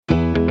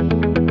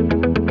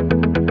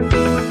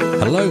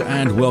Hello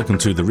and welcome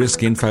to the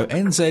Risk Info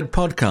NZ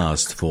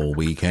podcast for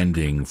week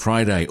ending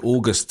Friday,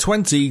 August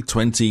 20,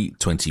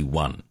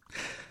 2021.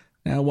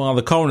 Now, while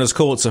the coroner's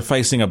courts are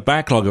facing a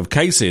backlog of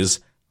cases,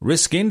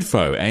 Risk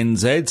Info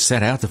NZ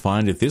set out to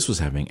find if this was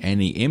having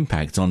any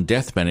impact on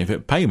death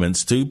benefit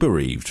payments to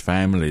bereaved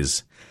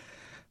families.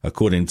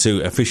 According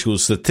to official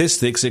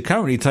statistics, it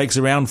currently takes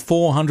around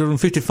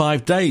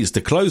 455 days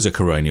to close a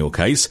coronial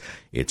case.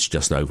 It's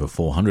just over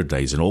 400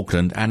 days in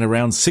Auckland and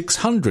around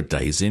 600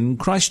 days in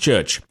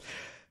Christchurch.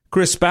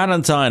 Chris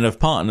Ballantyne of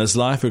Partners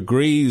Life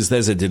agrees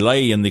there's a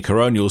delay in the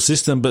coronial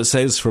system, but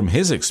says from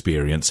his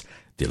experience,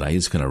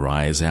 delays can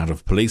arise out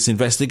of police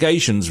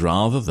investigations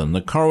rather than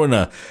the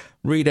coroner.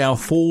 Read our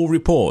full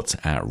report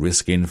at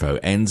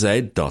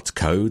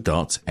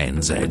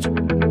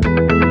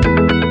riskinfonz.co.nz.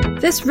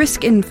 This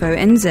Risk Info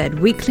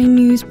NZ weekly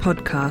news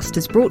podcast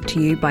is brought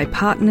to you by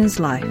Partners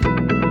Life.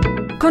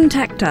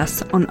 Contact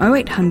us on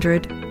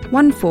 0800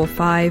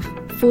 145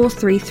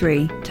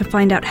 433 to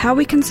find out how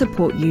we can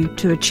support you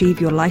to achieve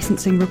your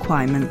licensing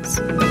requirements.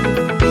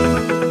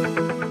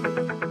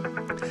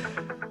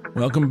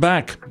 Welcome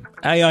back.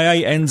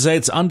 AIA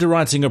NZ's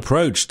underwriting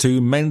approach to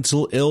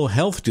mental ill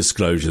health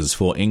disclosures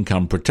for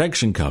income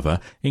protection cover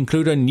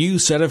include a new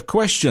set of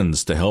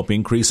questions to help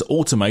increase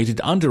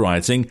automated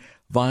underwriting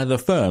via the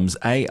firm's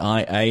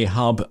AIA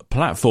Hub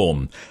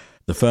platform.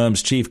 The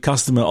firm's Chief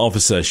Customer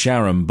Officer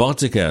Sharon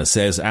Botica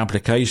says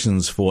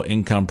applications for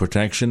income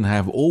protection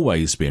have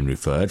always been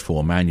referred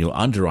for manual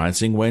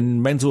underwriting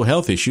when mental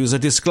health issues are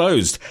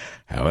disclosed.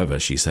 However,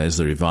 she says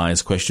the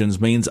revised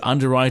questions means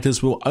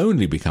underwriters will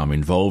only become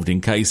involved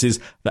in cases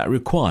that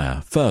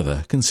require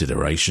further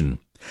consideration.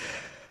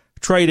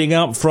 Trading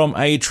up from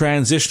a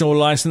transitional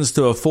license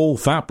to a full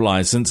FAP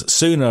license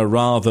sooner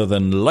rather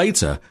than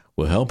later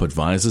will help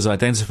advisors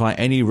identify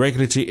any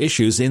regulatory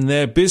issues in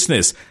their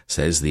business,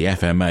 says the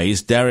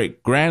FMA's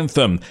Derek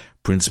Grantham,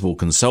 Principal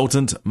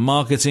Consultant,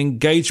 Market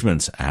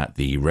Engagement at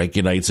the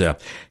regulator.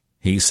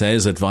 He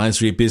says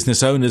advisory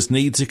business owners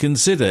need to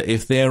consider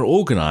if they're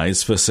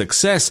organised for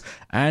success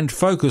and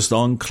focused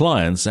on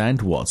clients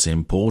and what's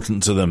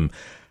important to them.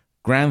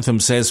 Grantham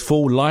says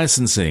full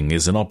licensing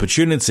is an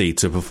opportunity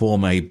to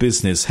perform a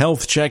business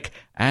health check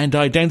and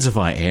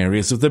identify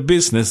areas of the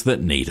business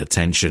that need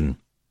attention.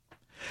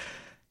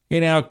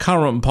 In our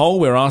current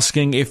poll, we're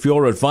asking if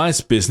your advice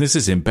business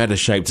is in better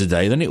shape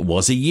today than it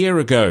was a year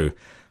ago.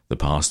 The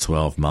past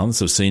 12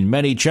 months have seen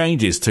many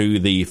changes to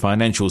the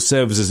financial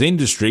services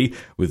industry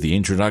with the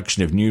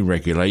introduction of new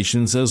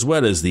regulations as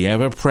well as the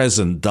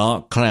ever-present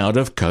dark cloud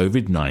of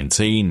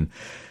COVID-19.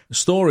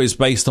 Stories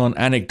based on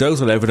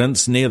anecdotal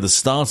evidence near the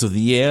start of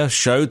the year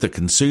showed that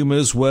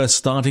consumers were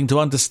starting to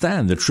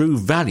understand the true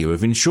value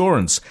of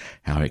insurance,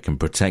 how it can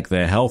protect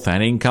their health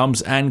and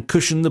incomes and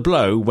cushion the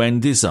blow when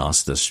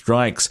disaster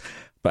strikes.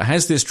 But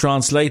has this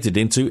translated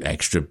into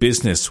extra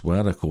business?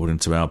 Well, according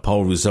to our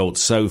poll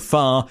results so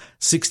far,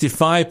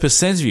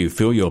 65% of you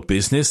feel your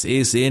business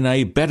is in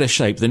a better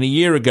shape than a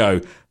year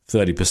ago.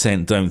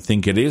 30% don't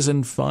think it is,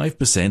 and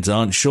 5%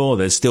 aren't sure.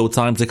 There's still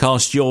time to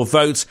cast your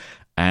vote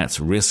at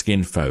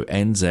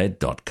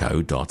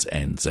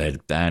riskinfonz.co.nz.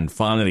 And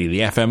finally,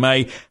 the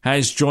FMA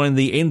has joined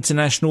the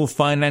International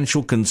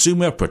Financial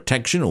Consumer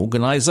Protection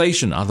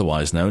Organisation,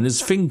 otherwise known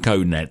as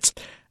FincoNet,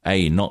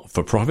 a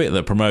not-for-profit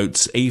that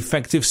promotes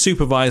effective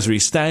supervisory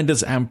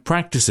standards and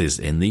practices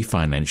in the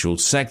financial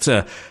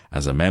sector.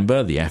 As a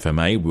member, the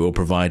FMA will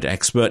provide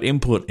expert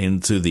input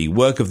into the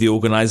work of the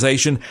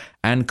organisation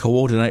and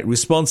coordinate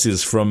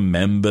responses from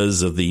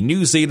members of the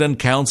New Zealand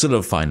Council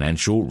of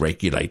Financial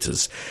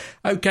Regulators.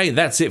 Okay,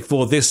 that's it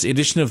for this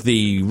edition of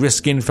the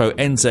Risk Info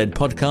NZ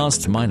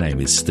podcast. My name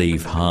is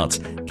Steve Hart.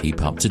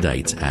 Keep up to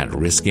date at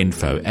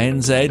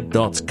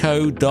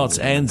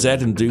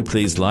riskinfonz.co.nz and do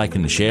please like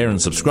and share and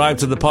subscribe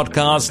to the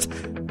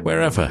podcast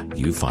wherever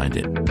you find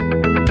it.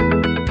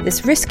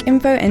 This Risk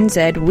Info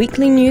NZ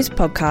weekly news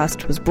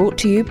podcast was brought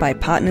to you by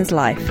Partners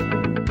Life.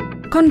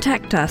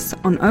 Contact us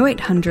on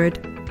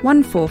 0800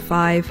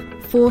 145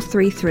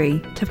 433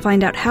 to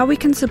find out how we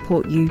can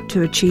support you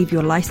to achieve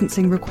your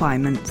licensing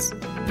requirements.